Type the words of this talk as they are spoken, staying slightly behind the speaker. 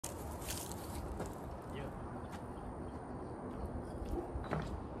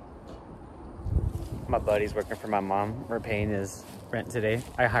My buddy's working for my mom. We're paying his rent today.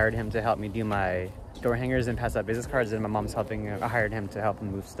 I hired him to help me do my door hangers and pass out business cards, and my mom's helping. I hired him to help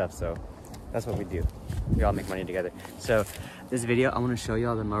him move stuff, so that's what we do. We all make money together. So this video, I want to show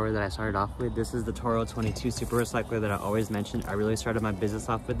y'all the mower that I started off with. This is the Toro 22 Super Recycler that I always mention. I really started my business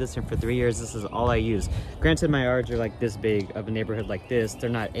off with this, and for 3 years, this is all I use. Granted, my yards are like this big of a neighborhood like this. They're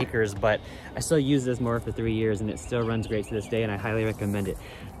not acres, but I still use this mower for 3 years, and it still runs great to this day, and I highly recommend it.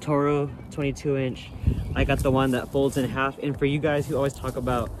 Toro 22-inch. I got the one that folds in half, and for you guys who always talk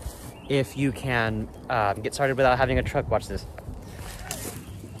about if you can get started without having a truck, watch this.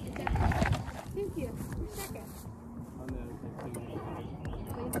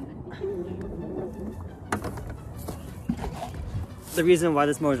 The reason why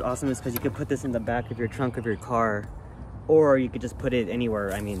this mower is awesome is because you could put this in the back of your trunk of your car, or you could just put it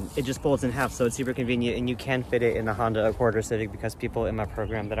anywhere. I mean, it just folds in half, so it's super convenient, and you can fit it in the Honda Accord or Civic because people in my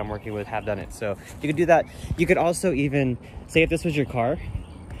program that I'm working with have done it. So you could do that. You could also even, say if this was your car,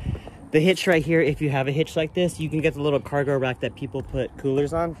 the hitch right here, if you have a hitch like this, you can get the little cargo rack that people put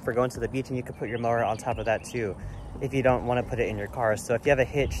coolers on for going to the beach, and you can put your mower on top of that too, if you don't want to put it in your car. So if you have a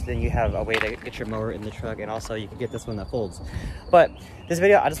hitch, then you have a way to get your mower in the truck, and also you can get this one that folds. But this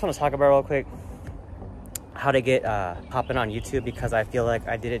video, I just want to talk about real quick how to get popping on YouTube, because I feel like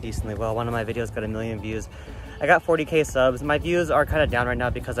I did it decently well. One of my videos got 1 million views. I got 40K subs. My views are kind of down right now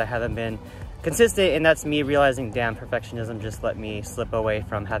because I haven't been consistent, and that's me realizing, damn, perfectionism just let me slip away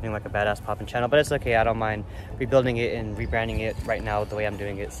from having like a badass popping channel. But it's okay, I don't mind rebuilding it and rebranding it right now the way I'm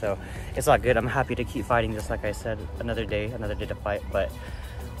doing it. So it's all good. I'm happy to keep fighting, just like I said, another day to fight. But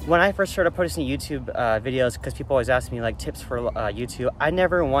when I first started posting YouTube videos, because people always ask me like tips for YouTube, I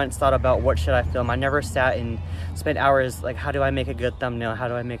never once thought about what should I film. I never sat and spent hours like, how do I make a good thumbnail? How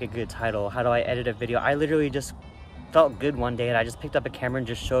do I make a good title? How do I edit a video? I literally just felt good one day, and I just picked up a camera and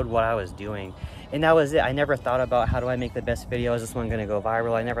just showed what I was doing, and that was it. I never thought about how do I make the best video, is this one gonna go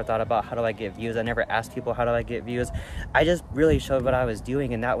viral? I never thought about how do I get views. I never asked people how do I get views. I just really showed what I was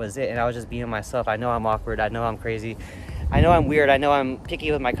doing, and that was it. And I was just being myself. I know I'm awkward, I know I'm crazy, I know I'm weird, I know I'm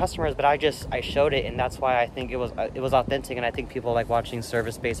picky with my customers, but I showed it, and that's why I think it was authentic. And I think people like watching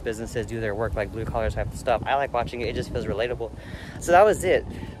service-based businesses do their work, like blue collar type of stuff. I like watching it. It just feels relatable. So that was it.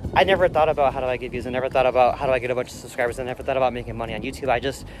 I never thought about how do I get views. I never thought about how do I get a bunch of subscribers. I never thought about making money on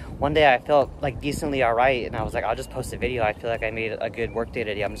YouTube. One day I felt like decently all right, and I was like, I'll just post a video. I feel like I made a good work day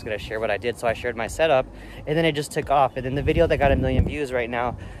today. I'm just gonna share what I did. So I shared my setup, and then it just took off. And then the video that got 1 million views right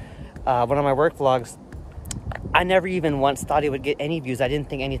now, one of my work vlogs, I never even once thought it would get any views. I didn't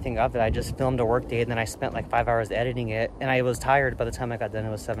think anything of it. I just filmed a work day, and then I spent like 5 hours editing it, and I was tired. By the time I got done, it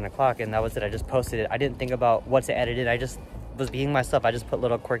was 7 o'clock, and that was it. I just posted it. I didn't think about what to edit it. I just was being myself. I just put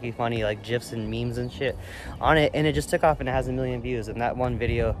little quirky, funny like gifs and memes and shit on it, and it just took off, and it has 1 million views. And that one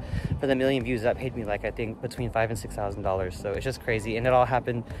video, for the 1 million views, that paid me like, I think between $5,000 and $6,000. So it's just crazy. And it all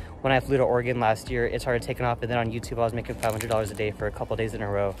happened when I flew to Oregon last year. It started taking off, and then on YouTube I was making $500 a day for a couple days in a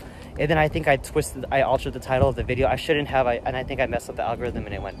row. And then I think I altered the title of the video. I shouldn't have, and I think I messed up the algorithm,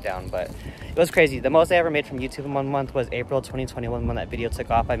 and it went down. But it was crazy. The most I ever made from YouTube in 1 month was April 2021, when that video took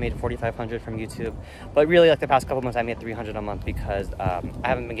off. I made $4,500 from YouTube. But really, like the past couple months, I made $300 a month, because I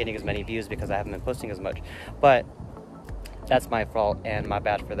haven't been getting as many views because I haven't been posting as much. But that's my fault and my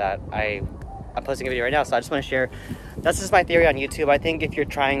bad for that. I'm posting a video right now, so I just want to share. That's just my theory on YouTube. I think if you're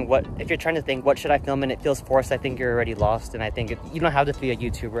trying to think what should I film and it feels forced, I think you're already lost. And I think you don't have to be a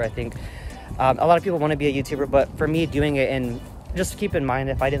YouTuber. I think a lot of people want to be a YouTuber, but for me, doing it, and just keep in mind,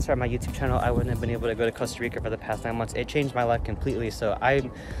 if I didn't start my YouTube channel, I wouldn't have been able to go to Costa Rica for the past 9 months. It changed my life completely. So I'm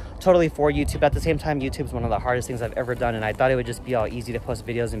totally for YouTube. At the same time, YouTube is one of the hardest things I've ever done, and I thought it would just be all easy to post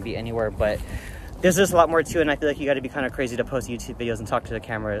videos and be anywhere, but there's just a lot more to it, and I feel like you got to be kind of crazy to post YouTube videos and talk to the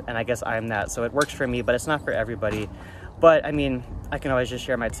camera, and I guess I'm that. So it works for me, but it's not for everybody. But I mean, I can always just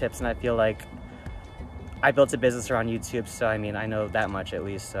share my tips, and I feel like I built a business around YouTube, so I mean, I know that much at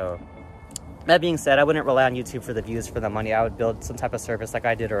least. So that being said, I wouldn't rely on YouTube for the views, for the money. I would build some type of service like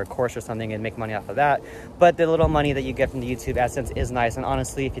I did, or a course or something, and make money off of that. But the little money that you get from the YouTube AdSense is nice. And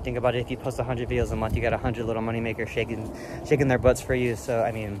honestly, if you think about it, if you post 100 videos a month, you get 100 little money makers shaking their butts for you. So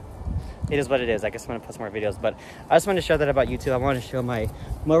I mean, it is what it is. I guess I'm gonna post more videos, but I just wanted to show that about YouTube. I wanted to show my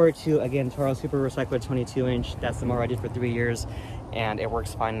mower too. Again, Toro Super Recycler 22-inch. That's the mower I did for 3 years, and it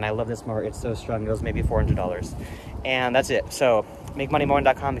works fine. And I love this mower. It's so strong. It was maybe $400, and that's it. So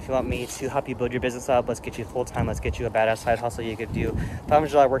MakeMoneyMowing.com if you want me to help you build your business up. Let's get you full-time. Let's get you a badass side hustle. You could do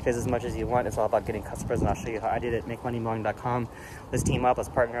 $500 work days as much as you want. It's all about getting customers, and I'll show you how I did it. MakeMoneyMowing.com. Let's team up. Let's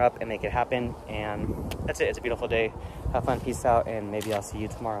partner up and make it happen. And that's it. It's a beautiful day. Have fun. Peace out. And maybe I'll see you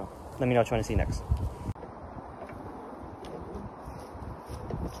tomorrow. Let me know what you want to see next.